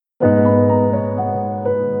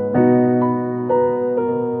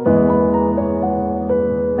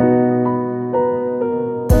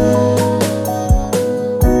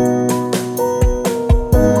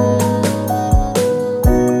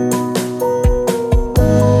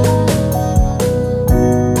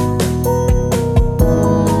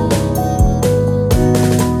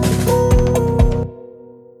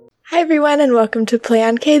and welcome to Play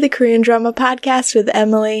on K, the Korean drama podcast with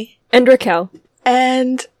Emily and Raquel.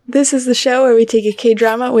 And this is the show where we take a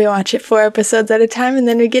K-drama, we watch it 4 episodes at a time, and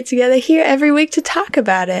then we get together here every week to talk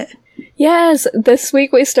about it. Yes, this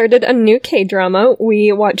week we started a new K-drama.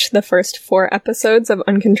 We watched the first 4 episodes of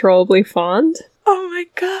Uncontrollably Fond. Oh my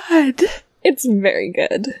god. It's very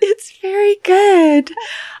good. It's very good.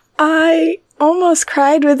 I almost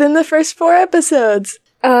cried within the first 4 episodes.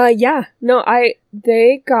 Yeah. No,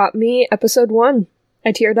 they got me episode 1.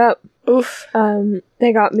 I teared up. Oof.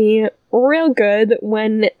 They got me real good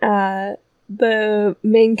when, the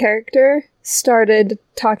main character started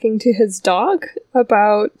talking to his dog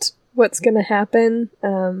about what's gonna happen.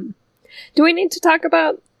 Do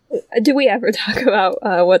we ever talk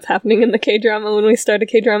about, what's happening in the K-drama when we start a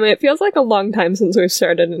K-drama? It feels like a long time since we've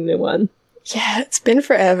started a new one. Yeah, it's been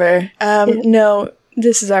forever. No,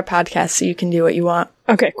 this is our podcast, so you can do what you want.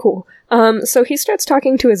 Okay, cool. So he starts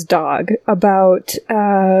talking to his dog about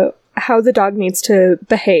how the dog needs to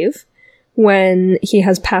behave when he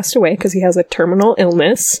has passed away because he has a terminal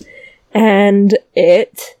illness, and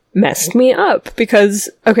it messed me up because,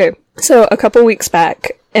 okay, so a couple weeks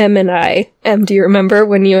back, do you remember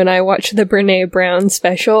when you and I watched the Brené Brown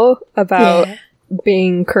special about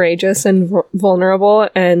being courageous and vulnerable,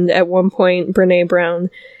 and at one point Brené Brown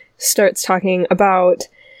starts talking about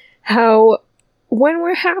how when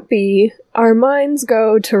we're happy, our minds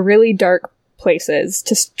go to really dark places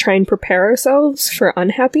to try and prepare ourselves for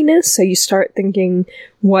unhappiness. So you start thinking,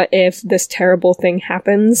 what if this terrible thing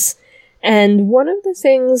happens? And one of the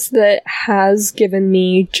things that has given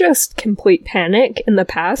me just complete panic in the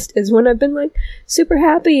past is when I've been like super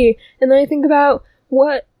happy, and then I think about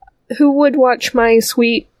who would watch my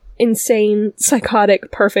sweet, insane,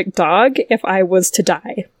 psychotic, perfect dog if I was to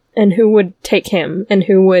die? And who would take him? And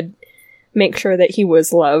who would make sure that he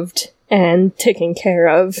was loved and taken care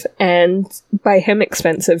of and buy him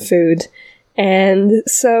expensive food? And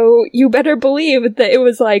so you better believe that it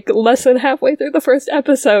was like less than halfway through the first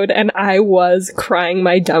episode and I was crying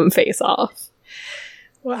my dumb face off.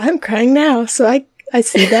 Well, I'm crying now, so I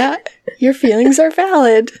see that. Your feelings are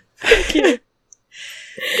valid. Thank you.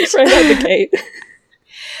 Right out the gate.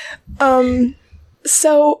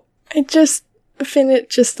 So I just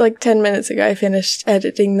like 10 minutes ago, I finished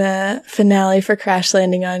editing the finale for Crash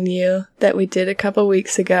Landing on You that we did a couple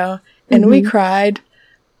weeks ago, and we cried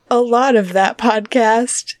a lot of that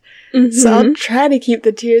podcast, so I'll try to keep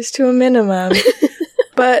the tears to a minimum.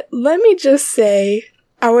 But let me just say,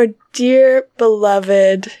 our dear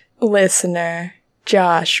beloved listener,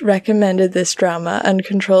 Josh, recommended this drama,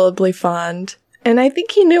 Uncontrollably Fond, and I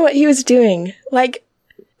think he knew what he was doing. Like,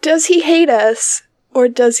 does he hate us, or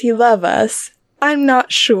does he love us? I'm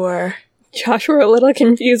not sure. Josh, we're a little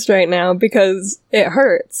confused right now because it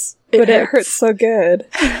hurts. It hurts so good.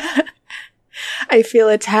 I feel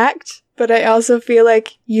attacked, but I also feel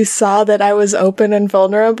like you saw that I was open and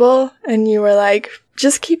vulnerable, and you were like,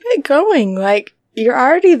 just keep it going. Like, you're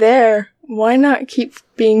already there. Why not keep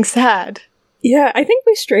being sad? Yeah, I think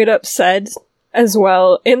we straight up said as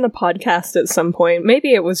well in the podcast at some point,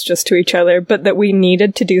 maybe it was just to each other, but that we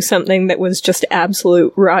needed to do something that was just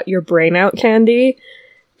absolute rot your brain out candy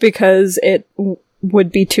because it would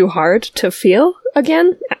be too hard to feel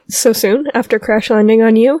again so soon after Crash Landing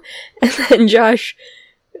on You. And then Josh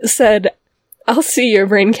said, I'll see your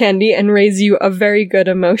brain candy and raise you a very good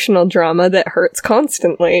emotional drama that hurts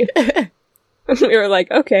constantly. And we were like,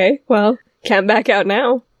 okay, well, can't back out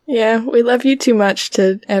now. Yeah, we love you too much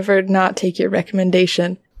to ever not take your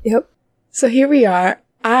recommendation. Yep. So here we are.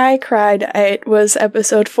 I cried. It was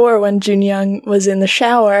episode 4 when Junyoung was in the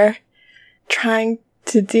shower trying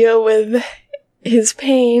to deal with his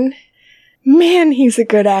pain. Man, he's a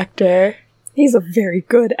good actor. He's a very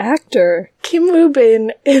good actor. Kim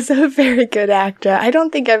Woo-bin is a very good actor. I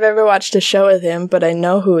don't think I've ever watched a show with him, but I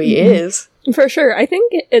know who he is. For sure. I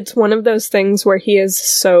think it's one of those things where he is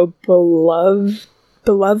so beloved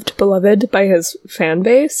by his fan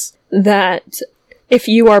base that if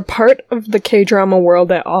you are part of the K-drama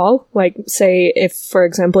world at all, like say if, for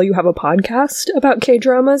example, you have a podcast about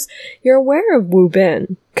K-dramas, you're aware of Woo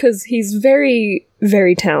Bin because he's very,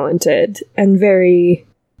 very talented and very,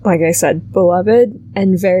 like I said, beloved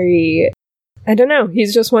and very, I don't know,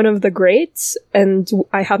 he's just one of the greats, and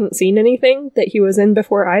I hadn't seen anything that he was in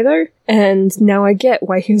before either, and now I get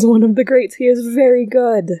why he's one of the greats. He is very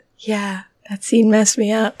good. Yeah. That scene messed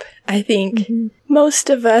me up. I think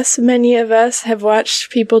many of us have watched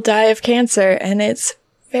people die of cancer, and it's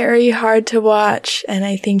very hard to watch, and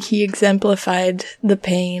I think he exemplified the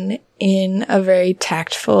pain in a very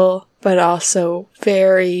tactful, but also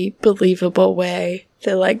very believable way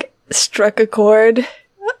that, like, struck a chord.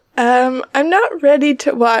 I'm not ready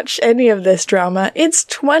to watch any of this drama. It's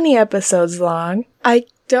 20 episodes long. I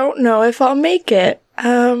don't know if I'll make it.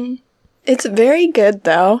 It's very good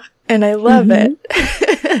though, and I love it.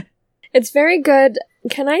 It's very good.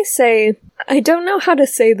 Can I say, I don't know how to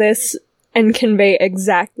say this and convey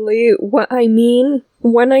exactly what I mean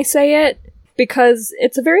when I say it, because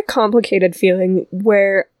it's a very complicated feeling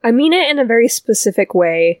where I mean it in a very specific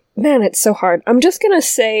way. Man, it's so hard. I'm just gonna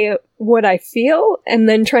say what I feel and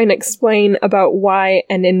then try and explain about why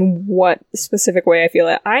and in what specific way I feel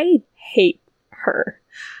it. I hate her.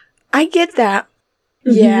 I get that.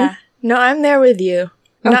 Yeah. No, I'm there with you.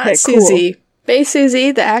 Not Okay, Susie. Bae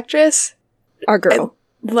Susie, the actress. Our girl.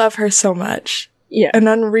 I love her so much. Yeah. An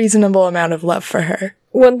unreasonable amount of love for her.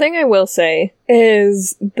 One thing I will say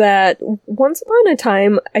is that once upon a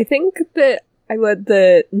time, I think that I let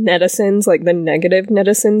the netizens, like the negative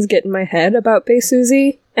netizens, get in my head about Bae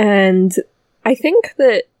Suzy. And I think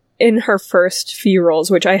that in her first few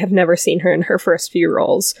roles, which I have never seen her in her first few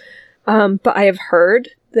roles, but I have heard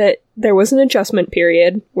that there was an adjustment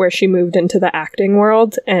period where she moved into the acting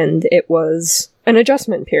world, and it was an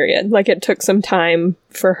adjustment period. Like, it took some time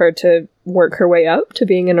for her to work her way up to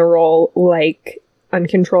being in a role like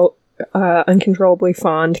Uncontrollably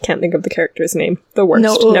Fond. Can't think of the character's name. The worst.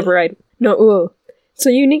 No, it's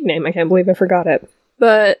a unique name. I can't believe I forgot it.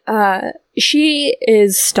 But she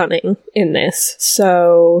is stunning in this,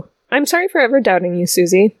 so I'm sorry for ever doubting you,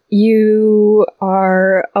 Susie. You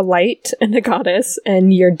are a light and a goddess,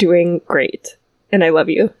 and you're doing great. And I love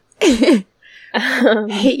you.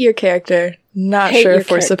 Hate your character. Not sure if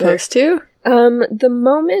we're supposed to. The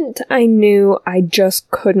moment I knew I just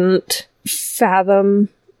couldn't fathom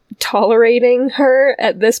tolerating her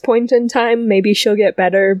at this point in time, maybe she'll get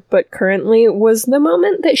better, but currently, was the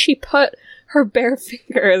moment that she put her bare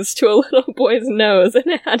fingers to a little boy's nose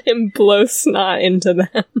and had him blow snot into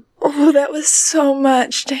them. Oh, that was so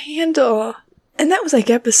much to handle. And that was like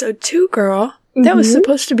episode 2, girl. That was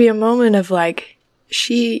supposed to be a moment of like,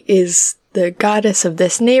 she is the goddess of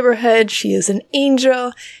this neighborhood. She is an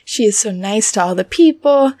angel. She is so nice to all the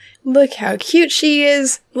people. Look how cute she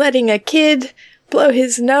is, letting a kid blow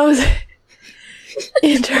his nose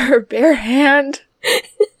into her bare hand.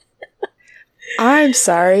 I'm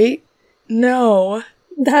sorry. No.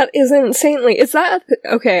 That isn't saintly. Is that...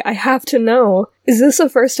 Okay, I have to know. Is this the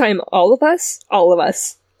first time all of us,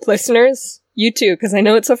 listeners, you too, because I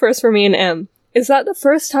know it's the first for me and Em, is that the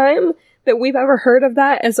first time that we've ever heard of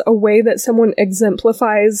that as a way that someone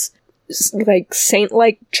exemplifies, like,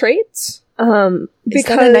 saint-like traits? Is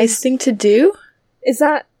that a nice thing to do? Is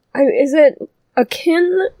it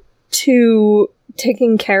akin to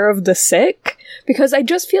taking care of the sick? Because I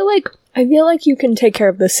just feel like you can take care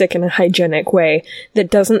of the sick in a hygienic way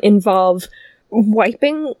that doesn't involve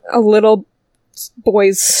wiping a little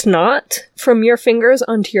boy's snot from your fingers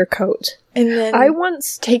onto your coat. And then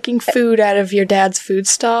taking food out of your dad's food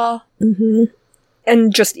stall. Mm-hmm.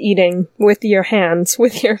 And just eating with your hands,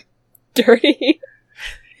 with your dirty...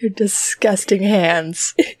 Your disgusting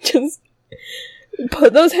hands. Just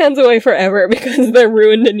put those hands away forever because they're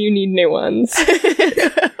ruined and you need new ones.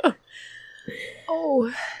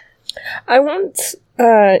 Oh. I once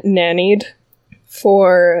nannied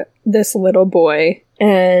for this little boy,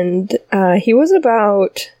 and he was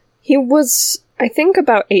I think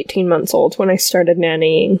about 18 months old when I started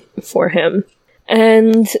nannying for him.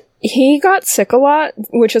 And he got sick a lot,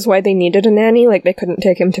 which is why they needed a nanny. Like, they couldn't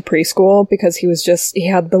take him to preschool because he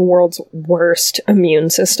had the world's worst immune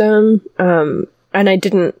system. And I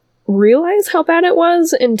didn't realize how bad it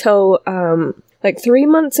was until, 3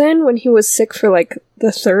 months in, when he was sick for, like, the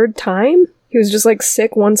 3rd time. He was just, like,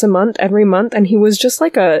 sick once a month, every month, and he was just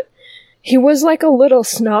like a little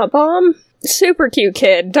snot bomb. Super cute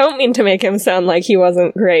kid. Don't mean to make him sound like he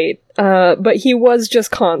wasn't great. But he was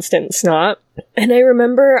just constant snot. And I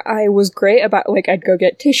remember I was great about, like, I'd go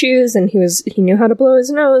get tissues, and he knew how to blow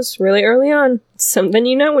his nose really early on. It's something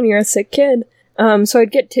you know when you're a sick kid. So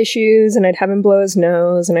I'd get tissues, and I'd have him blow his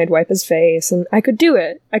nose, and I'd wipe his face, and I could do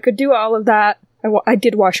it. I could do all of that. I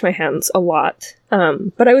did wash my hands a lot.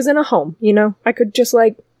 But I was in a home, you know? I could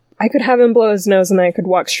have him blow his nose and then I could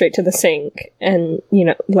walk straight to the sink and,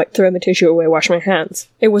 throw the tissue away, wash my hands.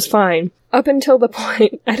 It was fine. Up until the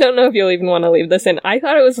point, I don't know if you'll even want to leave this in, I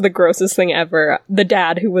thought it was the grossest thing ever. The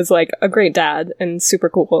dad, who was, like, a great dad and super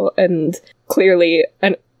cool and clearly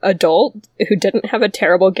an adult who didn't have a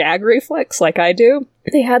terrible gag reflex like I do,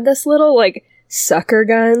 they had this little, like, sucker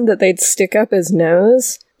gun that they'd stick up his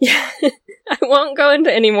nose. Yeah. I won't go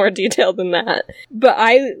into any more detail than that. But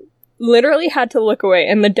I literally had to look away,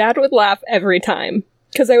 and the dad would laugh every time.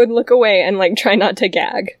 because I would look away and, like, try not to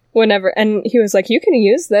gag whenever. And he was like, you can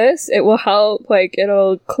use this. It will help. Like,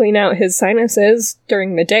 it'll clean out his sinuses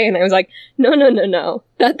during the day. And I was like, no.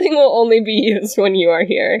 That thing will only be used when you are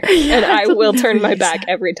here. Yeah, and I will turn my back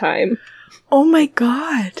every time. Oh my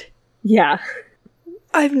god. Yeah.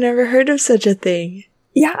 I've never heard of such a thing.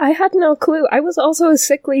 Yeah, I had no clue. I was also a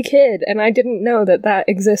sickly kid, and I didn't know that that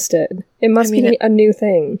existed. It must be a new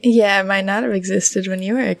thing. Yeah, it might not have existed when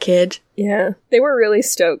you were a kid. Yeah. They were really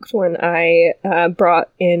stoked when I brought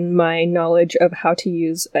in my knowledge of how to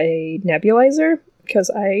use a nebulizer, because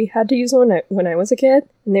I had to use one when I was a kid.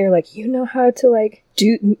 And they were like, you know how to, like,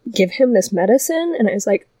 give him this medicine? And I was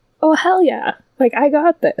like, oh, hell yeah. Like, I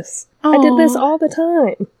got this. Aww. I did this all the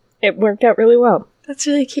time. It worked out really well. That's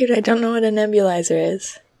really cute. I don't know what a nebulizer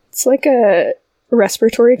is. It's like a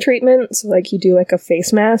respiratory treatment. So, like, you do, like, a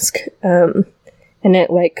face mask, and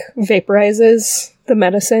it, like, vaporizes the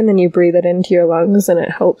medicine, and you breathe it into your lungs, and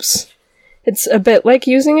it helps. It's a bit like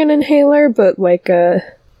using an inhaler, but, like, an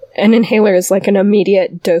inhaler is, like, an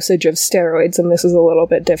immediate dosage of steroids, and this is a little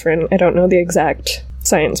bit different. I don't know the exact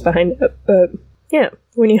science behind it, but, yeah,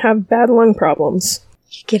 when you have bad lung problems,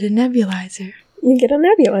 you get a nebulizer. You get a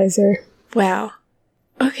nebulizer. Wow.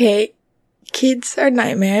 Okay, kids are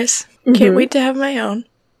nightmares. Can't wait to have my own.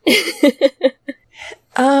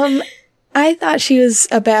 I thought she was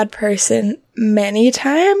a bad person many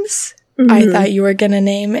times. I thought you were gonna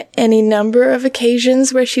name any number of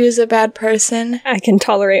occasions where she was a bad person. I can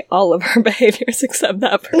tolerate all of her behaviors except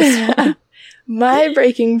that person. My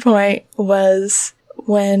breaking point was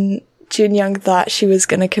when Junyoung thought she was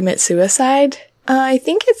gonna commit suicide. I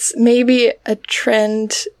think it's maybe a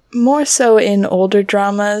trend more so in older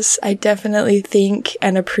dramas. I definitely think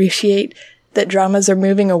and appreciate that dramas are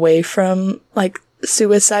moving away from, like,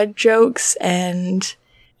 suicide jokes and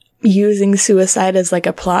using suicide as, like,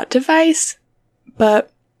 a plot device.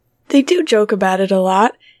 But they do joke about it a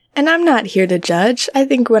lot, and I'm not here to judge. I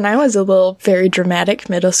think when I was a little, very dramatic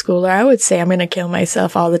middle schooler, I would say I'm gonna kill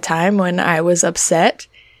myself all the time when I was upset.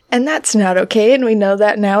 And that's not okay, and we know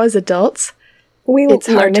that now as adults. It's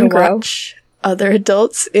hard to watch other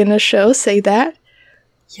adults in a show say that.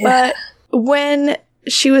 Yeah. But when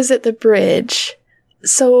she was at the bridge,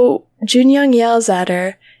 so Junyoung yells at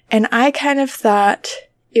her, and I kind of thought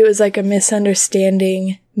it was like a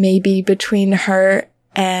misunderstanding maybe between her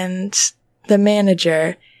and the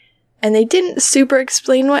manager. And they didn't super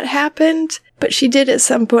explain what happened, but she did at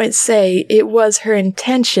some point say it was her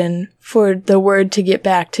intention for the word to get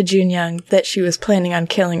back to Junyoung that she was planning on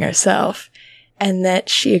killing herself. And that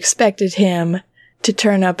she expected him to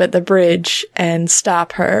turn up at the bridge and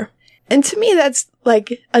stop her. And to me, that's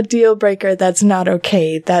like a deal breaker. That's not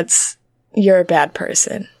okay. You're a bad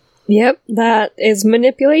person. Yep, that is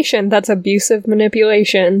manipulation. That's abusive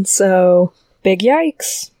manipulation. So, big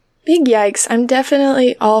yikes. Big yikes. I'm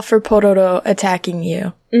definitely all for Pororo attacking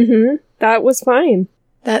you. That was fine.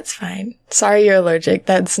 That's fine. Sorry you're allergic.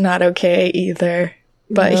 That's not okay either.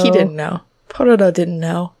 But No. He didn't know. Pororo didn't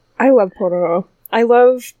know. I love Pororo. I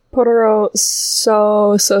love Pororo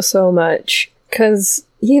so much. Because,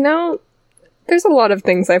 you know, there's a lot of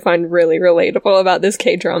things I find really relatable about this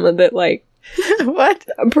K-drama that, like, What?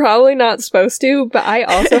 I'm probably not supposed to, but I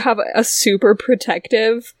also have a super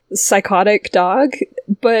protective, psychotic dog.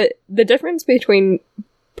 But the difference between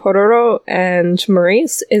Pororo and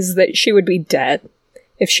Maurice is that she would be dead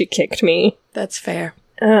if she kicked me. That's fair.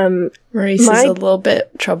 Maurice is a little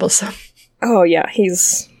bit troublesome. Oh yeah,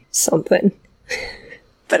 he's something.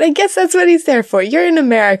 But I guess that's what he's there for. You're in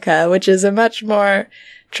America, which is a much more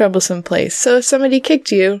troublesome place. So if somebody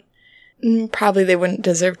kicked you, probably they wouldn't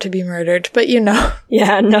deserve to be murdered, but you know.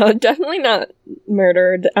 Yeah, no, definitely not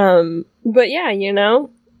murdered. But yeah, you know,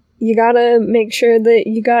 you gotta make sure that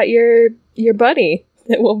you got your buddy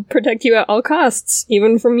that will protect you at all costs,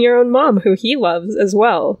 even from your own mom, who he loves as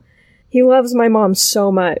well. He loves my mom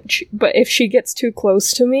so much, but if she gets too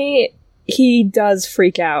close to me, he does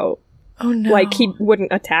freak out. Oh no. Like, he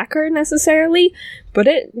wouldn't attack her necessarily, but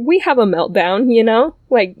we have a meltdown, you know?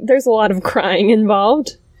 Like, there's a lot of crying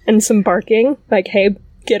involved, and some barking, like, hey,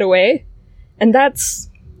 get away. And that's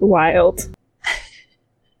wild.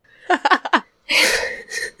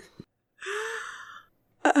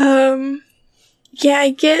 Yeah,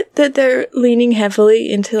 I get that they're leaning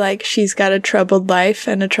heavily into, like, she's got a troubled life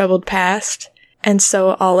and a troubled past, and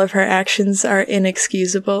so all of her actions are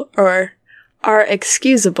inexcusable, or are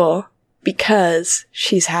excusable because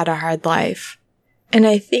she's had a hard life. And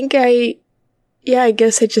I think I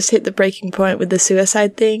guess I just hit the breaking point with the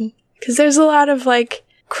suicide thing, because there's a lot of, like,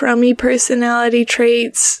 crummy personality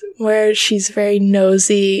traits where she's very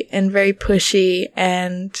nosy and very pushy,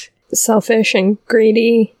 and selfish and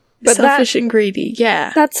greedy. But selfish and greedy,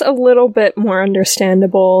 yeah. That's a little bit more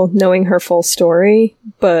understandable knowing her full story,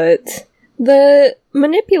 but the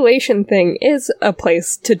manipulation thing is a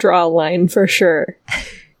place to draw a line for sure.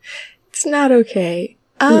 It's not okay.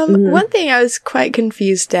 One thing I was quite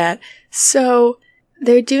confused at. So,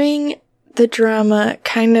 they're doing the drama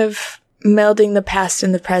kind of melding the past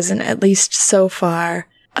and the present, at least so far,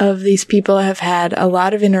 of these people have had a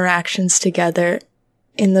lot of interactions together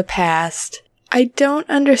in the past. I don't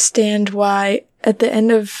understand why at the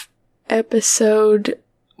end of episode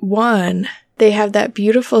 1, they have that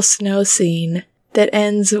beautiful snow scene that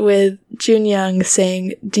ends with Junyoung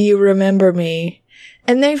saying, "Do you remember me?"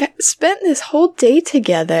 And they've spent this whole day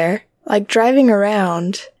together, like driving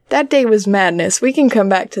around. That day was madness. We can come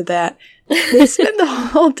back to that. They spent the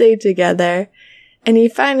whole day together, and he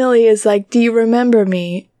finally is like, "Do you remember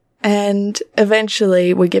me?" And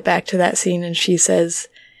eventually we get back to that scene and she says,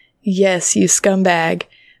 "Yes, you scumbag."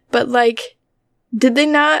 But like, did they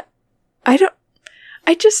not?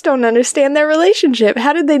 I just don't understand their relationship.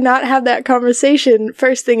 How did they not have that conversation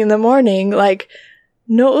first thing in the morning? Like,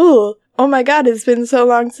 no, oh my god, it's been so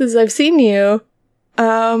long since I've seen you.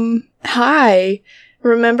 Hi.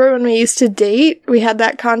 Remember when we used to date? We had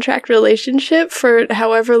that contract relationship for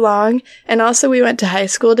however long. And also we went to high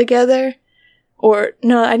school together. Or,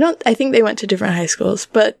 no, I think they went to different high schools,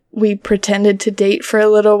 but we pretended to date for a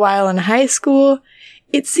little while in high school.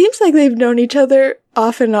 It seems like they've known each other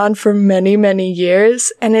off and on for many, many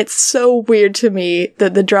years, and it's so weird to me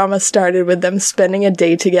that the drama started with them spending a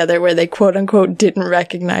day together where they quote-unquote didn't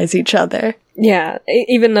recognize each other. Yeah,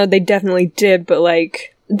 even though they definitely did, but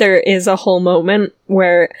like, there is a whole moment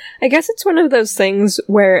where, I guess it's one of those things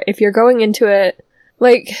where if you're going into it,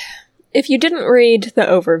 like, if you didn't read the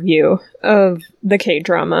overview of the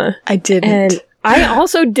K-drama... I didn't. And I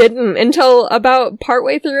also didn't until about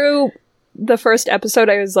partway through the first episode.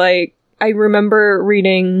 I was like, I remember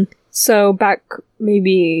reading, so back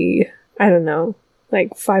maybe, I don't know,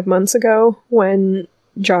 like 5 months ago when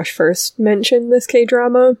Josh first mentioned this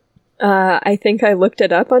K-drama. I think I looked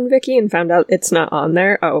it up on Viki and found out it's not on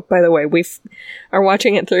there. Oh, by the way, we are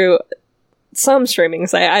watching it through some streaming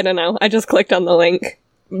site. I don't know. I just clicked on the link.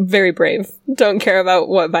 Very brave. Don't care about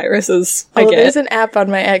what viruses I get. There's an app on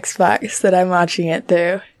my Xbox that I'm watching it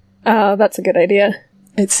through. That's a good idea.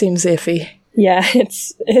 It seems iffy. Yeah,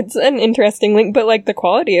 it's an interesting link, but like the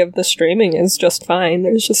quality of the streaming is just fine.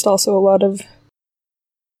 There's just also a lot of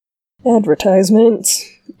advertisements.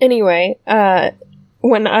 Anyway,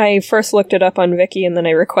 when I first looked it up on Viki and then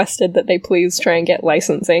I requested that they please try and get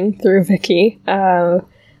licensing through Viki,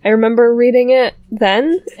 I remember reading it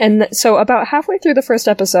then, and so about halfway through the first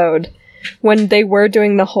episode, when they were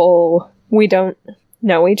doing the whole "we don't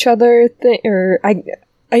know each other" thing, or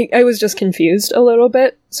I was just confused a little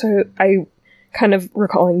bit, so I kind of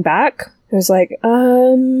recalling back, I was like,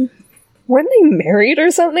 weren't they married or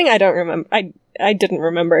something? I don't remember. I didn't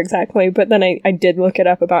remember exactly, but then I did look it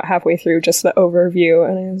up about halfway through, just the overview,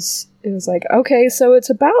 and it was like, okay, so it's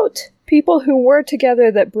about people who were together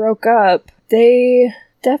that broke up. They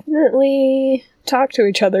definitely talk to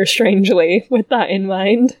each other strangely with that in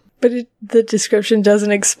mind. But the description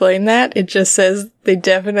doesn't explain that. It just says they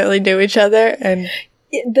definitely knew each other and...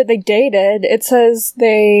 that they dated. It says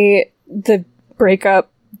the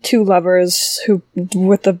breakup, two lovers who,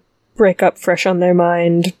 with the breakup fresh on their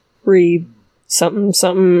mind,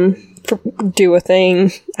 do a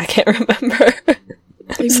thing. I can't remember.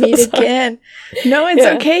 They meet again. No, it's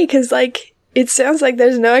okay, because, like, it sounds like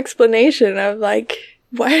there's no explanation of, like,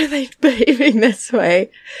 why are they behaving this way?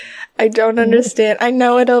 I don't understand. I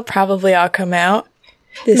know it'll probably all come out.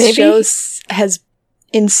 This show has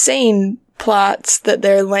insane plots that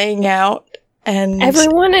they're laying out, and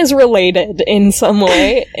everyone is related in some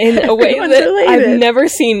way, in a way that related. I've never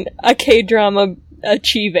seen a K-drama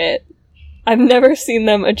achieve it. I've never seen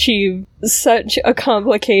them achieve such a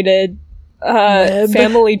complicated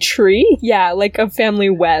family tree. Yeah, like a family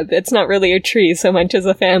web. It's not really a tree so much as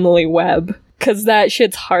a family web, because that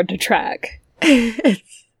shit's hard to track.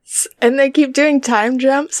 And they keep doing time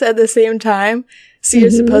jumps at the same time, so you're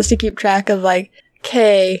supposed to keep track of, like,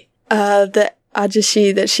 Kay, the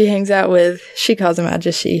ajashi that she hangs out with. She calls him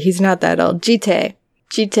ajashi. He's not that old.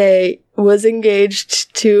 Jitae was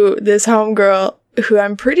engaged to this homegirl who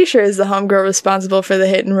I'm pretty sure is the homegirl responsible for the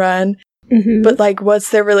hit and run. But, like, what's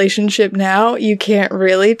their relationship now? You can't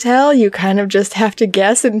really tell. You kind of just have to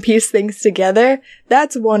guess and piece things together.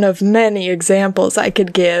 That's one of many examples I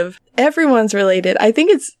could give. Everyone's related. I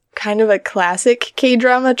think it's kind of a classic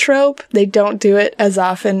K-drama trope. They don't do it as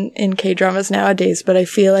often in K-dramas nowadays, but I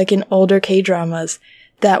feel like in older K-dramas,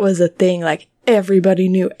 that was a thing. Like, everybody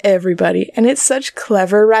knew everybody. And it's such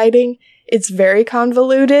clever writing. It's very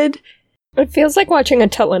convoluted. It feels like watching a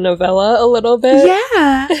telenovela a little bit.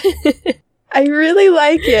 Yeah. I really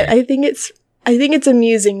like it. I think it's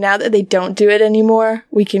amusing now that they don't do it anymore.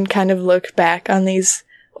 We can kind of look back on these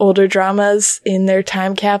older dramas in their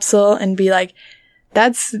time capsule and be like,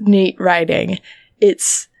 that's neat writing.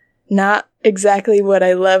 It's not exactly what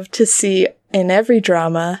I love to see in every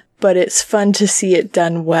drama, but it's fun to see it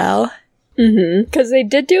done well. Because they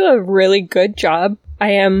did do a really good job.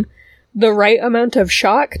 I am the right amount of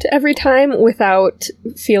shocked every time without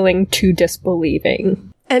feeling too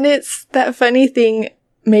disbelieving. And it's that funny thing,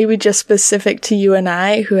 maybe just specific to you and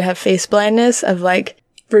I who have face blindness, of like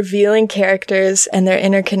revealing characters and their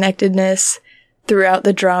interconnectedness throughout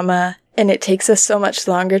the drama. And it takes us so much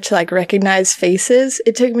longer to like recognize faces.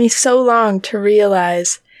 It took me so long to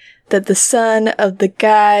realize that the son of the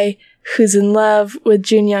guy who's in love with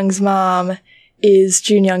Junyoung's mom is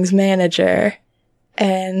Junyoung's manager.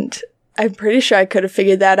 And I'm pretty sure I could have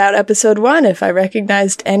figured that out episode 1 if I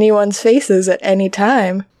recognized anyone's faces at any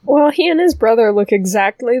time. Well, he and his brother look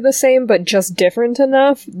exactly the same, but just different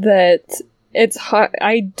enough that it's hard.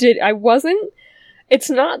 It's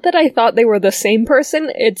not that I thought they were the same person,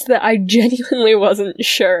 it's that I genuinely wasn't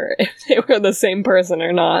sure if they were the same person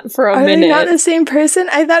or not for a minute. Are they not the same person?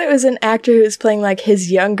 I thought it was an actor who's playing like his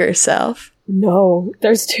younger self. No,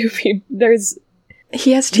 there's two people.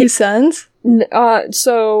 He has two sons?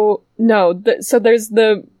 So there's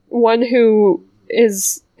the one who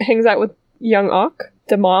hangs out with Young Ok,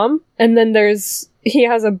 the mom, and then he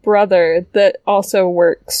has a brother that also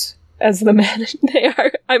works as the manager.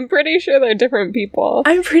 I'm pretty sure they're different people.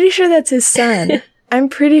 I'm pretty sure that's his son. I'm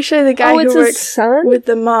pretty sure the guy who works with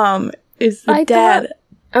the mom is the dad.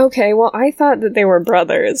 Okay, well, I thought that they were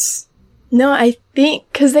brothers. No, I think,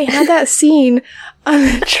 because they had that scene on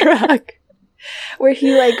the truck where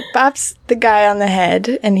he, like, bops the guy on the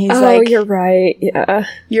head, and he's like... Oh, you're right, yeah.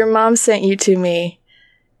 Your mom sent you to me.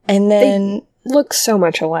 And then... They look so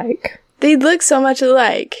much alike. They look so much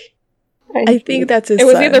alike. I think that's his son.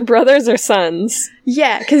 It was either brothers or sons.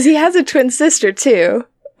 Yeah, because he has a twin sister, too,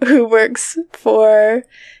 who works for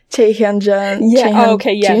Chae Hyun-jun. Yeah,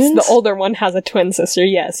 okay, yes. The older one has a twin sister.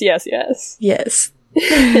 Yes. Yes.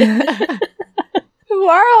 Who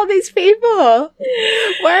are all these people?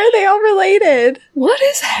 Why are they all related? What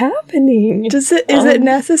is happening? Is it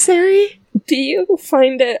necessary? Do you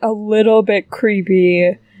find it a little bit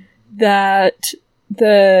creepy that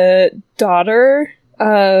the daughter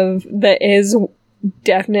that is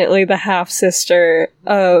definitely the half-sister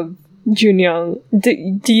of Junyoung,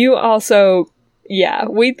 do you also... Yeah,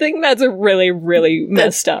 we think that's really, really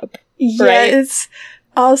messed up, yeah, right? It's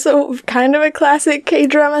also kind of a classic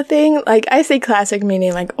K-drama thing. Like, I say classic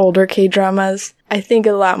meaning, like, older K-dramas. I think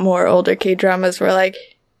a lot more older K-dramas were like,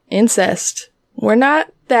 incest. We're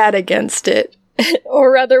not that against it.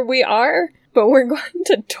 Or rather, we are, but we're going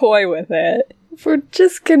to toy with it. We're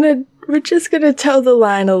just gonna toe the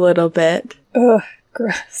line a little bit. Ugh,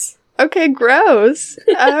 gross. Okay, gross.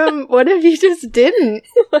 What if you just didn't?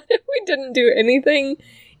 What if we didn't do anything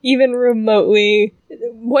even remotely?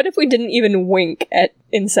 What if we didn't even wink at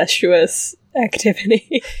incestuous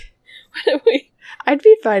activity? What if we... I'd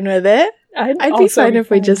be fine with it. I'd be fine if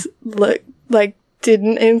we just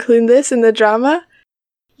didn't include this in the drama.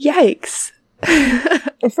 Yikes.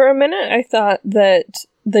 For a minute, I thought that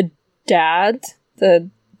the dad, the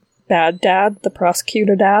bad dad, the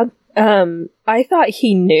prosecutor dad, I thought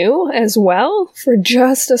he knew as well for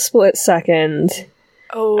just a split second.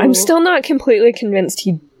 Oh. I'm still not completely convinced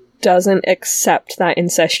he doesn't accept that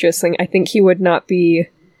incestuous thing. I think he would not be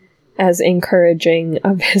as encouraging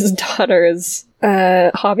of his daughter's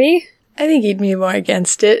hobby. I think he'd be more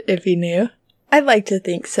against it if he knew. I'd like to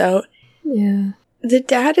think so. Yeah. The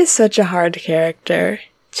dad is such a hard character.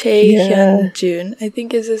 Chae Hyun-jun, I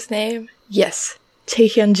think is his name. Yes. Chae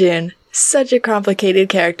Hyun-jun. Such a complicated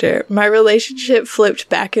character. My relationship flipped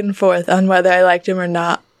back and forth on whether I liked him or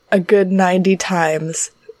not a good 90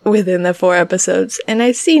 times within the 4 episodes. And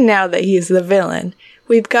I see now that he's the villain.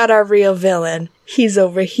 We've got our real villain. He's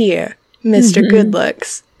over here. Mr. Good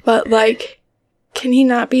Looks. But, like, can he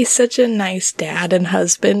not be such a nice dad and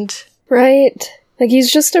husband? Right. Like,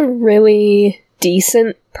 he's just a really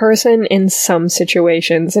decent person in some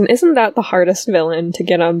situations. And isn't that the hardest villain to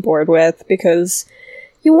get on board with? Because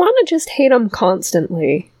you want to just hate them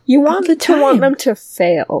constantly. You want them to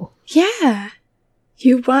fail. Yeah.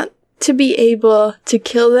 You want to be able to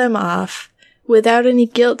kill them off without any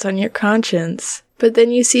guilt on your conscience. But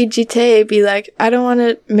then you see Ji-tae be like, I don't want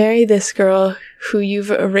to marry this girl who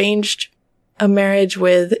you've arranged a marriage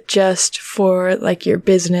with just for, like, your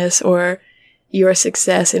business or your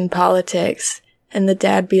success in politics. And the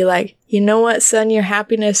dad be like, you know what, son, your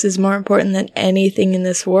happiness is more important than anything in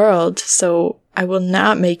this world, so I will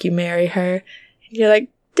not make you marry her. And you're like,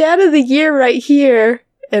 Dad of the Year right here.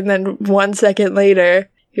 And then 1 second later,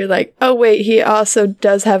 you're like, oh wait, he also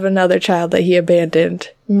does have another child that he abandoned.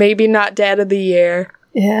 Maybe not Dad of the Year.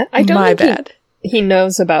 Yeah, I don't My think bad. He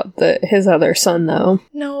knows about his other son, though.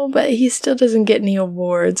 No, but he still doesn't get any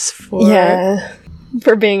awards for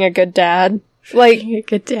for being a good dad. Like, being a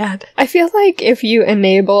good dad. I feel like if you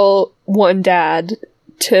enable one dad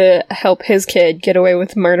to help his kid get away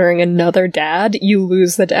with murdering another dad, you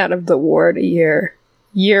lose the Dad of the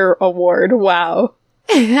Year award. Wow.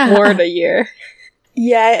 Ward a year.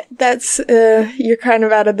 Yeah, that's, you're kind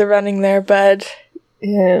of out of the running there, bud.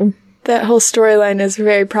 Yeah. That whole storyline is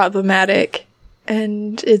very problematic,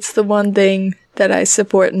 and it's the one thing that I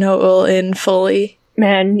support Noel in fully.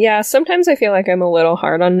 Man, yeah, sometimes I feel like I'm a little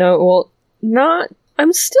hard on Noel.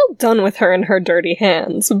 I'm still done with her and her dirty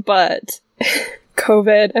hands, but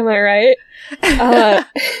COVID, am I right?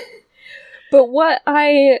 But what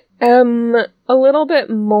I am a little bit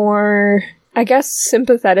more, I guess,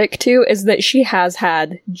 sympathetic to is that she has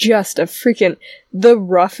had just the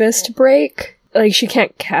roughest break. Like, she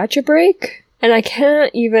can't catch a break. And I can't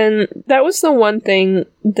even, that was the one thing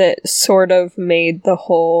that sort of made the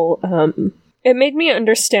whole, it made me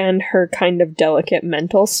understand her kind of delicate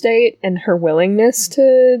mental state and her willingness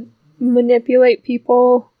to manipulate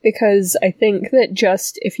people, because I think that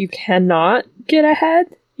just if you cannot get ahead,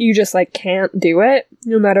 you just, like, can't do it,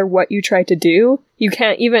 no matter what you try to do. You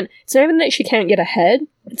can't even, it's not even that she can't get ahead,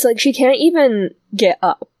 it's like she can't even get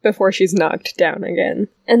up before she's knocked down again.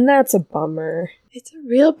 And that's a bummer. It's a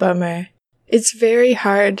real bummer. It's very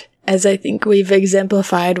hard, as I think we've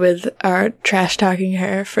exemplified with our trash-talking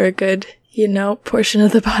her for a good, portion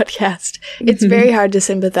of the podcast. It's very hard to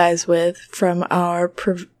sympathize with from our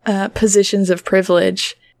positions of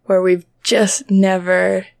privilege, where we've just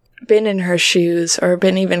never been in her shoes or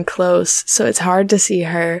been even close. So it's hard to see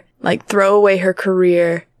her, like, throw away her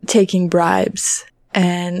career taking bribes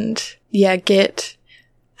and,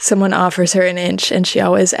 someone offers her an inch and she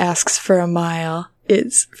always asks for a mile.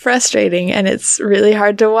 It's frustrating and it's really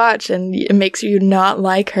hard to watch, and it makes you not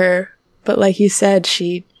like her. But like you said,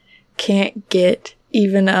 she can't get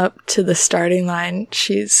even up to the starting line.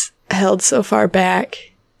 She's held so far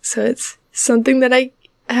back. So it's something that I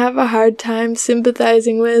have a hard time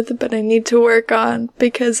sympathizing with, but I need to work on,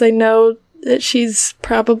 because I know that she's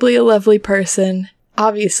probably a lovely person.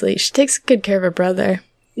 Obviously, she takes good care of her brother.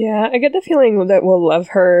 Yeah, I get the feeling that we'll love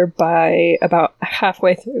her by about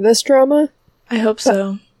halfway through this drama. I hope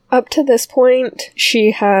so. Up to this point,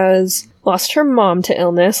 she has lost her mom to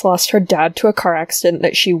illness, lost her dad to a car accident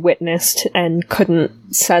that she witnessed and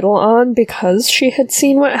couldn't settle on because she had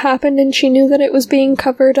seen what happened and she knew that it was being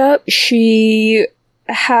covered up. She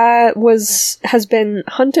has been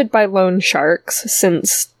hunted by loan sharks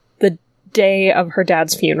since the day of her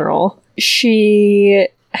dad's funeral. She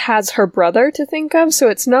has her brother to think of, so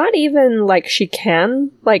it's not even like she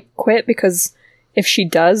can, like, quit, because if she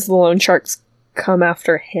does, the loan sharks come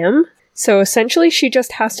after him. So essentially she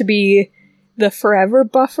just has to be the forever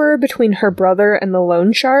buffer between her brother and the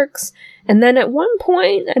loan sharks. And then at one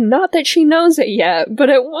point, and not that she knows it yet, but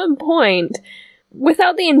at one point,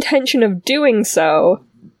 without the intention of doing so,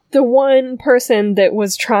 the one person that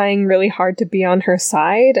was trying really hard to be on her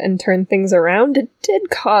side and turn things around, it did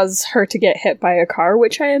cause her to get hit by a car,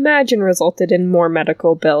 which I imagine resulted in more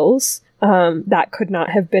medical bills. That could not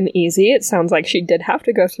have been easy. It sounds like she did have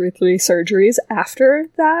to go through 3 surgeries after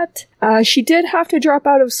that. She did have to drop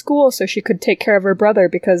out of school so she could take care of her brother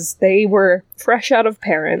because they were fresh out of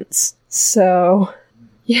parents. So,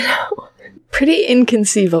 Pretty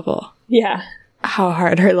inconceivable. Yeah. How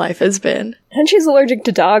hard her life has been. And she's allergic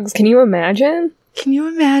to dogs. Can you imagine? Can you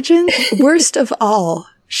imagine? Worst of all,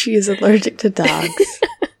 she is allergic to dogs.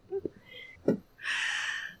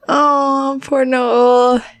 Oh, poor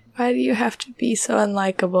Noel. Why do you have to be so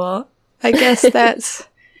unlikable? I guess that's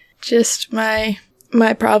just my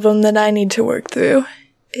problem that I need to work through.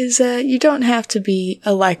 Is you don't have to be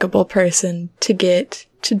a likable person to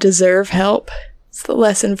deserve help. It's the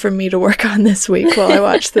lesson for me to work on this week while I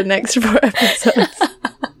watch the next 4 episodes.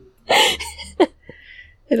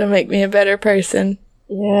 It'll make me a better person.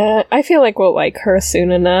 Yeah, I feel like we'll like her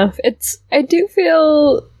soon enough. I do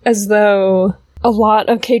feel as though a lot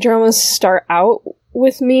of K-dramas start out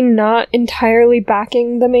with me not entirely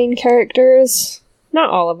backing the main characters. Not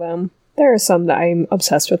all of them. There are some that I'm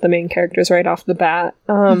obsessed with the main characters right off the bat.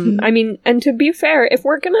 I mean, and to be fair, if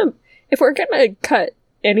we're gonna cut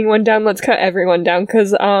anyone down, let's cut everyone down,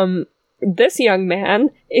 because this young man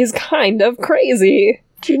is kind of crazy.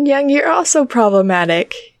 Junyoung, you're also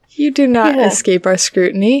problematic. You do not escape our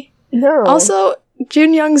scrutiny. No. Also,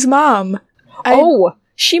 Junyoung's mom.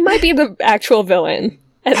 She might be the actual villain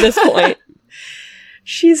at this point.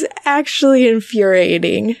 She's actually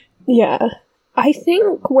infuriating. Yeah. I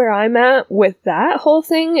think where I'm at with that whole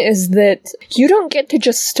thing is that you don't get to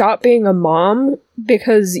just stop being a mom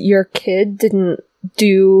because your kid didn't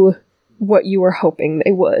do what you were hoping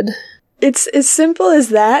they would. It's as simple as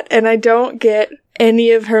that, and I don't get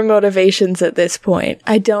any of her motivations at this point.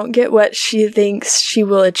 I don't get what she thinks she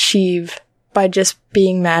will achieve by just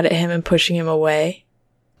being mad at him and pushing him away.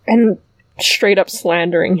 And straight up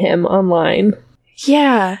slandering him online.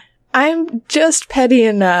 Yeah, I'm just petty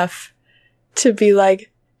enough to be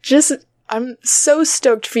like, I'm so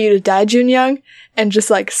stoked for you to die, Junyoung, and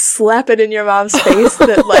just like slap it in your mom's face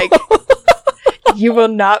that like, you will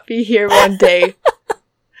not be here one day.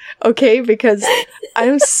 Okay, because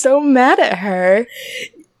I'm so mad at her.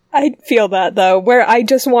 I feel that, though, where I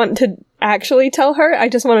just want to actually tell her, I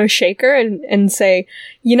just want to shake her and say,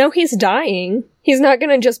 you know, he's dying. He's not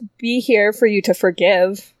gonna just be here for you to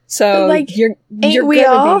forgive. So, like, you're we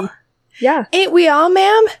all? Yeah. Ain't we all,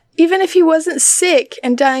 ma'am? Even if he wasn't sick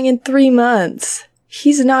and dying in 3 months,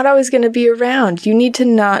 he's not always gonna be around. You need to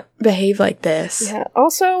not behave like this. Yeah.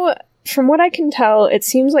 Also, from what I can tell, it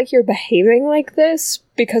seems like you're behaving like this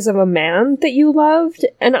because of a man that you loved.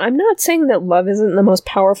 And I'm not saying that love isn't the most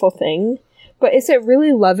powerful thing, but is it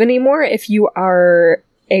really love anymore if you are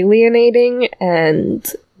alienating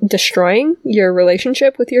and destroying your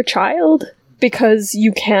relationship with your child because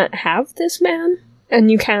you can't have this man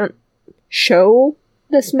and you can't show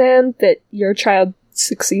this man that your child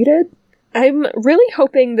succeeded? I'm really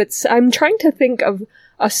hoping that I'm trying to think of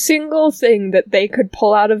a single thing that they could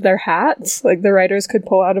pull out of their hats, like the writers could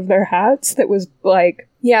pull out of their hats, that was like,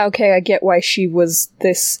 yeah, okay, I get why she was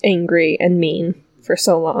this angry and mean for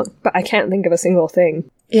so long, but I can't think of a single thing.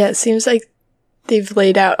 Yeah, it seems like they've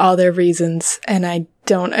laid out all their reasons, and I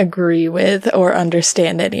don't agree with or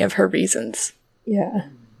understand any of her reasons. Yeah,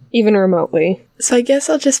 even remotely. So I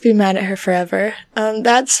guess I'll just be mad at her forever.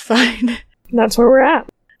 That's fine. That's where we're at.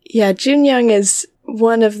 Yeah, Junyoung is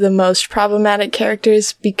one of the most problematic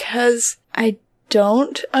characters because I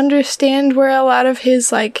don't understand where a lot of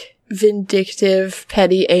his, like, vindictive,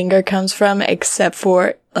 petty anger comes from, except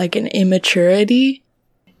for, like, an immaturity.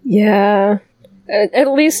 Yeah.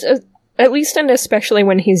 At least and especially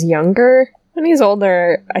when he's younger. When he's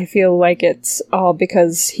older, I feel like it's all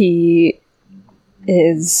because he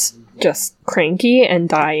is just cranky and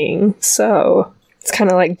dying. So it's kind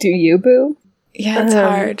of like, do you, boo? Yeah, it's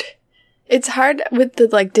hard. It's hard with the,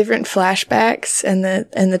 like, different flashbacks and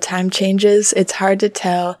the time changes. It's hard to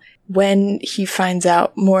tell when he finds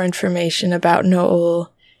out more information about Noel,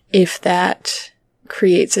 if that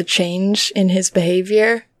creates a change in his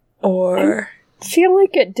behavior, or... I feel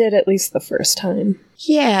like it did at least the first time.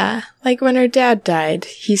 Yeah, like when her dad died,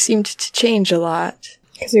 he seemed to change a lot.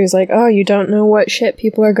 Because he was like, oh, you don't know what shit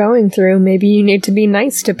people are going through. Maybe you need to be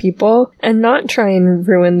nice to people and not try and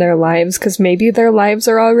ruin their lives, because maybe their lives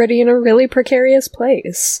are already in a really precarious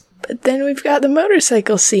place. But then we've got the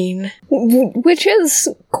motorcycle scene. Which is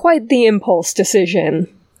quite the impulse decision.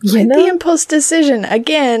 You know? The impulse decision,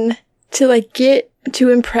 again, to, like, get to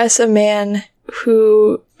impress a man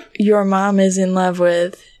who your mom is in love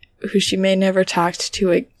with, who she may never talk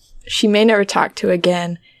to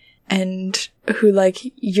again, and who, like,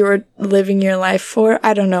 you're living your life for.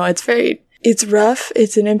 I don't know. It's rough.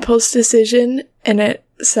 It's an impulse decision, and it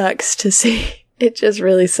sucks to see. It just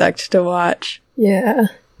really sucked to watch. Yeah.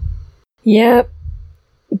 Yeah.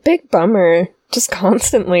 Big bummer. Just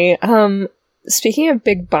constantly. Speaking of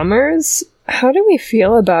big bummers, how do we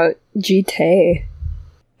feel about Ji-tae?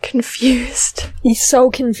 Confused. He's so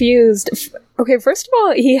confused. Okay, first of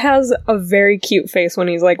all, he has a very cute face when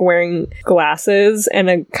he's, like, wearing glasses and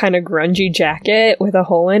a kind of grungy jacket with a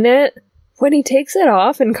hole in it. When he takes it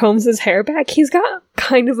off and combs his hair back, he's got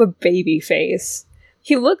kind of a baby face.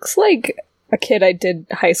 He looks like a kid I did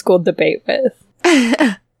high school debate with.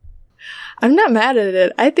 I'm not mad at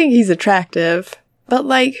it. I think he's attractive. But,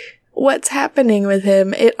 like, what's happening with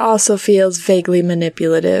him, it also feels vaguely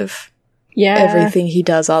manipulative. Yeah. Everything he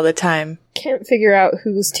does all the time. Can't figure out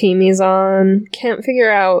whose team he's on. Can't figure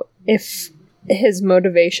out if his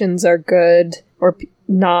motivations are good or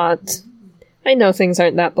not. I know things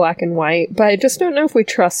aren't that black and white, but I just don't know if we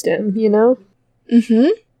trust him, you know?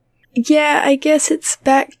 Mm-hmm. Yeah, I guess it's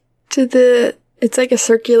back to it's like a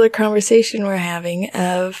circular conversation we're having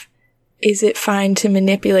of, is it fine to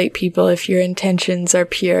manipulate people if your intentions are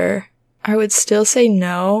pure? I would still say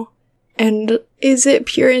no. And is it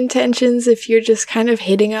pure intentions if you're just kind of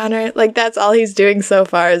hitting on her? Like, that's all he's doing so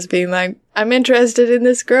far is being like, I'm interested in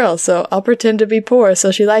this girl, so I'll pretend to be poor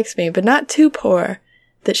so she likes me, but not too poor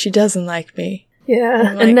that she doesn't like me.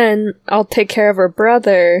 Yeah, and then I'll take care of her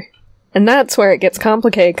brother. And that's where it gets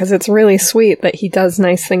complicated, because it's really sweet that he does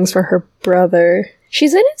nice things for her brother.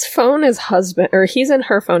 She's in his phone as husband, or he's in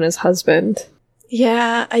her phone as husband.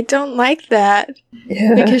 Yeah, I don't like that.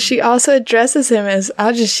 Yeah. Because she also addresses him as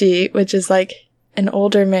Ajashi, which is like an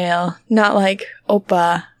older male, not like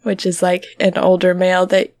Oppa, which is like an older male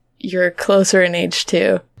that you're closer in age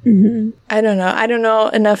to. Mm-hmm. I don't know. I don't know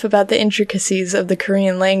enough about the intricacies of the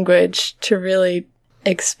Korean language to really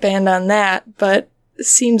expand on that, but it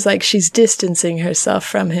seems like she's distancing herself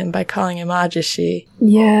from him by calling him Ajashi.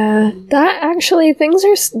 Yeah, that actually,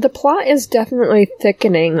 the plot is definitely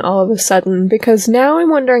thickening all of a sudden, because now I'm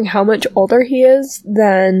wondering how much older he is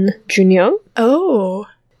than Junyoung. Oh.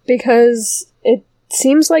 Because it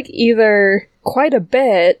seems like either quite a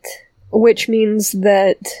bit, which means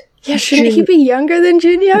that... Yeah, shouldn't he be younger than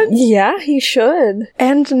Junyoung? Yeah, he should.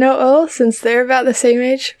 And Noel, since they're about the same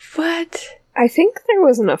age? What? I think there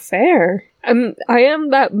was an affair. I am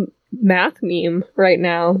that math meme right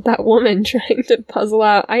now. That woman trying to puzzle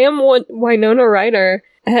out. I am Winona Ryder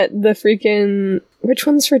at the freaking... Which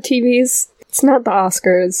one's for TVs? It's not the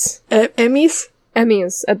Oscars. Emmys?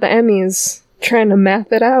 Emmys. At the Emmys. Trying to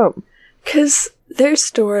math it out. Because their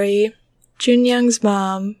story, Junyoung's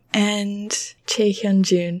mom and Chae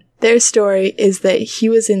Hyun-jun, their story is that he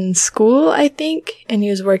was in school, I think, and he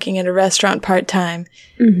was working at a restaurant part-time.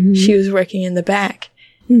 Mm-hmm. She was working in the back.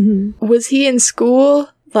 Mm-hmm. Was he in school,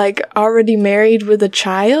 like, already married with a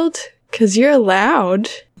child? 'Cause you're allowed.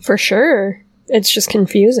 For sure. It's just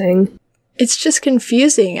confusing. It's just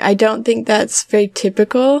confusing. I don't think that's very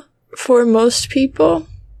typical for most people.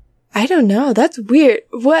 I don't know. That's weird.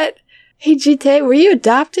 What? Hey, Jitae, were you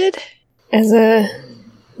adopted? As a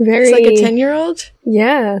very... It's like a 10-year-old?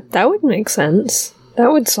 Yeah, that would make sense.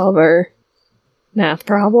 That would solve our math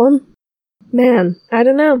problem. Man, I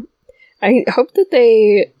don't know. I hope that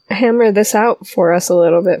they hammer this out for us a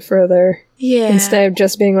little bit further. Yeah. Instead of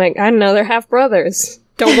just being like, I don't know, they're half brothers.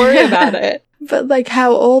 Don't worry about it. But, like,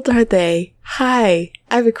 how old are they? Hi,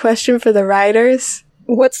 I have a question for the writers.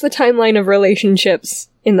 What's the timeline of relationships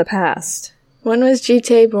in the past? When was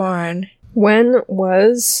Jitae born? When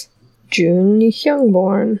was Junyoung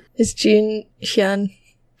born? Is Junyoung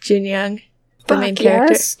the main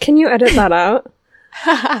character? Yes. Can you edit that out?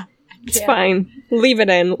 It's Yeah. fine. Leave it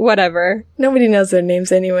in. Whatever. Nobody knows their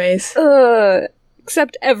names anyways.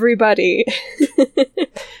 Except everybody.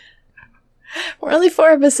 We're only 4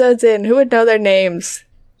 episodes in. Who would know their names?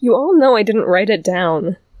 You all know I didn't write it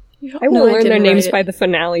down. I will learn their names by the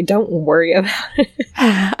finale. Don't worry about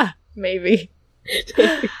it. Maybe.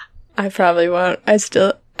 I probably won't.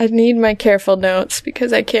 I need my careful notes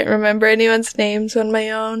because I can't remember anyone's names on my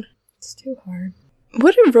own. It's too hard.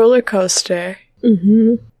 What a roller coaster.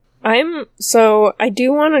 Mm-hmm. I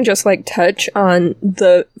do want to just, like, touch on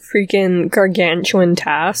the freaking gargantuan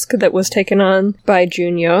task that was taken on by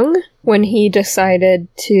Junyoung when he decided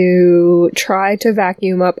to try to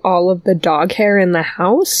vacuum up all of the dog hair in the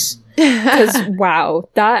house. Because, wow,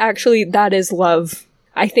 that is love.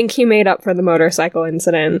 I think he made up for the motorcycle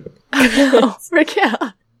incident. Oh, no,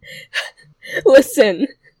 Raquel. Listen,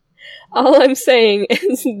 all I'm saying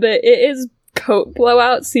is that it is coat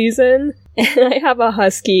blowout season, and I have a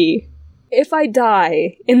husky. If I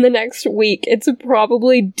die in the next week, it's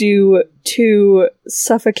probably due to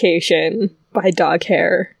suffocation by dog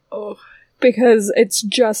hair. Oh. Because it's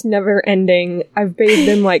just never ending. I've bathed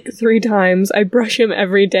him like 3 times. I brush him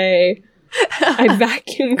every day. I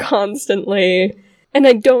vacuum constantly. And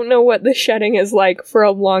I don't know what the shedding is like for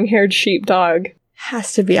a long-haired sheepdog.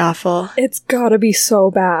 Has to be awful. It's gotta be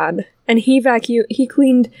so bad. And he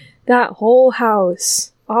cleaned that whole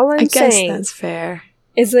house. All I'm saying that's fair.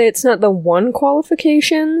 Is that it's not the one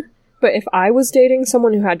qualification, but if I was dating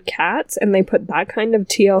someone who had cats and they put that kind of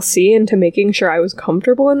TLC into making sure I was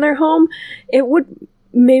comfortable in their home, it would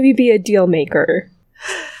maybe be a deal maker.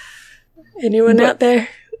 Anyone out there?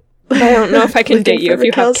 I don't know if I can date you if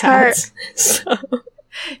you have cats. So.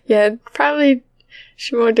 Yeah, probably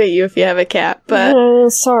she won't date you if you have a cat, but...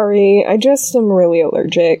 sorry, I just am really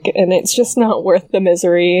allergic, and it's just not worth the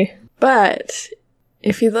misery. But,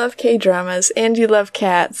 if you love K-dramas and you love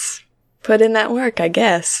cats, put in that work, I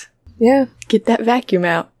guess. Yeah. Get that vacuum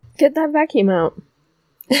out. Get that vacuum out.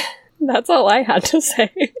 That's all I had to say.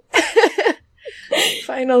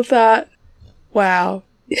 Final thought. Wow.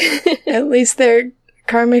 At least they're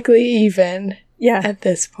karmically even. Yeah. At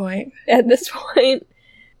this point. At this point.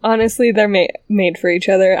 Honestly, they're made for each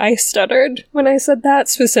other. I stuttered when I said that,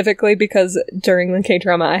 specifically because during the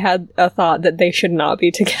K-drama I had a thought that they should not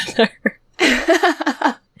be together.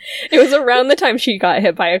 It was around the time she got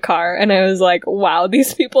hit by a car, and I was like, wow,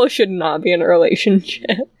 these people should not be in a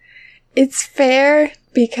relationship. It's fair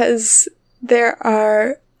because there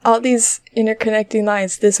are all these interconnecting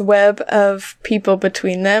lines, this web of people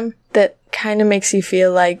between them that kind of makes you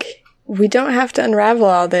feel like we don't have to unravel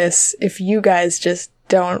all this if you guys just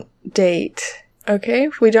don't date. Okay?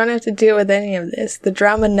 We don't have to deal with any of this. The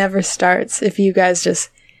drama never starts if you guys just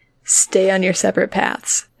stay on your separate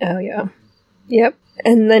paths. Oh, yeah. Yep.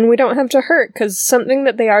 And then we don't have to hurt, because something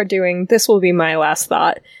that they are doing, this will be my last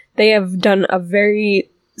thought, they have done a very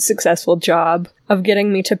successful job of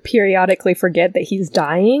getting me to periodically forget that he's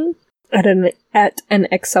dying at an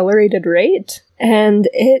accelerated rate, and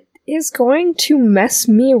it is going to mess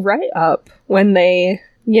me right up when they,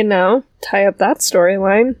 tie up that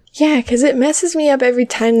storyline. Yeah, because it messes me up every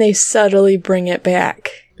time they subtly bring it back.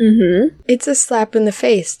 Mm-hmm. It's a slap in the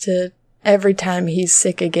face to every time he's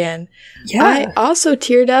sick again. Yeah. I also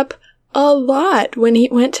teared up a lot when he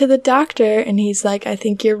went to the doctor and he's like, I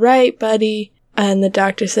think you're right, buddy. And the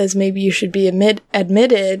doctor says, maybe you should be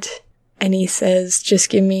admitted. And he says, just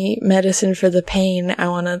give me medicine for the pain. I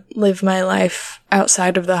want to live my life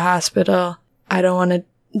outside of the hospital. I don't want to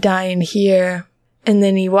die in here. And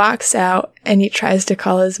then he walks out and he tries to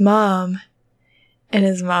call his mom. And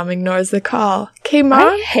his mom ignores the call. Okay, Mom?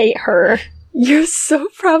 I hate her. You're so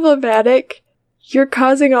problematic. You're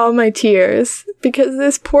causing all my tears. Because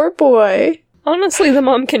this poor boy. Honestly, the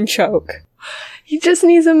mom can choke. He just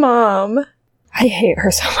needs a mom. I hate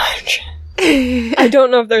her so much. I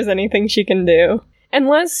don't know if there's anything she can do.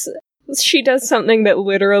 Unless she does something that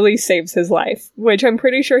literally saves his life. Which I'm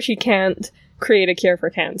pretty sure she can't create a cure for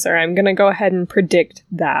cancer. I'm gonna go ahead and predict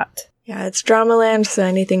that. Yeah, it's Dramaland, so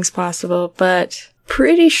anything's possible. But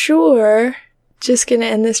pretty sure just gonna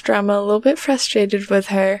end this drama a little bit frustrated with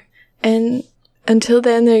her. And until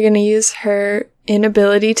then, they're gonna use her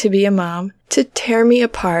inability to be a mom to tear me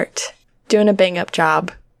apart. Doing a bang-up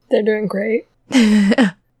job. They're doing great.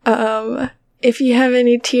 If you have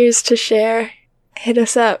any tears to share, hit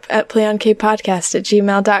us up at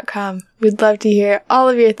playonkpodcast@gmail.com. We'd love to hear all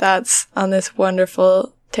of your thoughts on this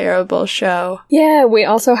wonderful, terrible show. Yeah, we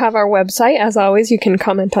also have our website. As always, you can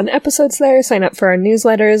comment on episodes there, sign up for our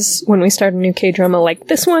newsletters. When we start a new K-drama like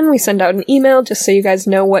this one, we send out an email just so you guys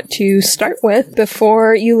know what to start with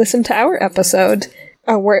before you listen to our episode.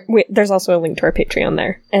 There's also a link to our Patreon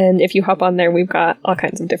there. And if you hop on there, we've got all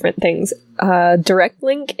kinds of different things. Direct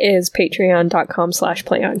link is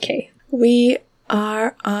patreon.com/playonk. We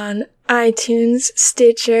are on iTunes,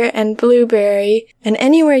 Stitcher, and Blueberry. And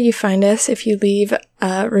anywhere you find us, if you leave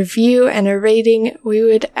a review and a rating, we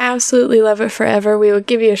would absolutely love it forever. We would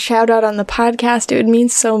give you a shout out on the podcast. It would mean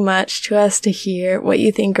so much to us to hear what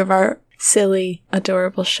you think of our silly,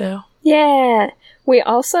 adorable show. Yeah! We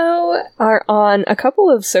also are on a couple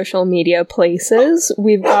of social media places.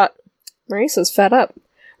 We've got... Marissa's fed up.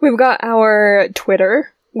 We've got our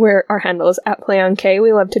Twitter, where our handle is @PlayOnK.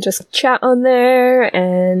 We love to just chat on there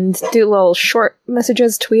and do little short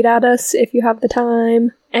messages, tweet at us if you have the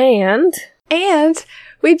time. And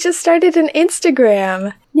we just started an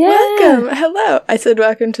Instagram. Yeah. Welcome. Hello. I said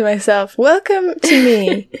welcome to myself. Welcome to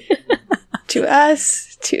me. To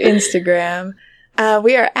us, to Instagram.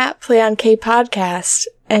 We are @PlayOnK Podcast,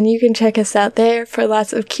 and you can check us out there for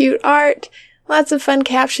lots of cute art, lots of fun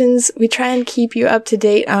captions. We try and keep you up to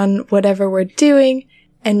date on whatever we're doing,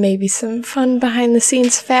 and maybe some fun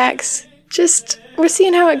behind-the-scenes facts. We're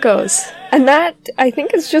seeing how it goes. And that, I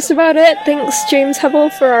think, is just about it. Thanks, James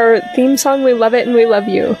Hubble, for our theme song. We love it and we love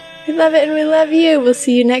you. We love it and we love you. We'll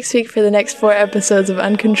see you next week for the next 4 episodes of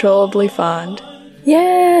Uncontrollably Fond.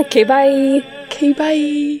 Yeah, okay, bye. Okay,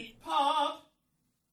 bye.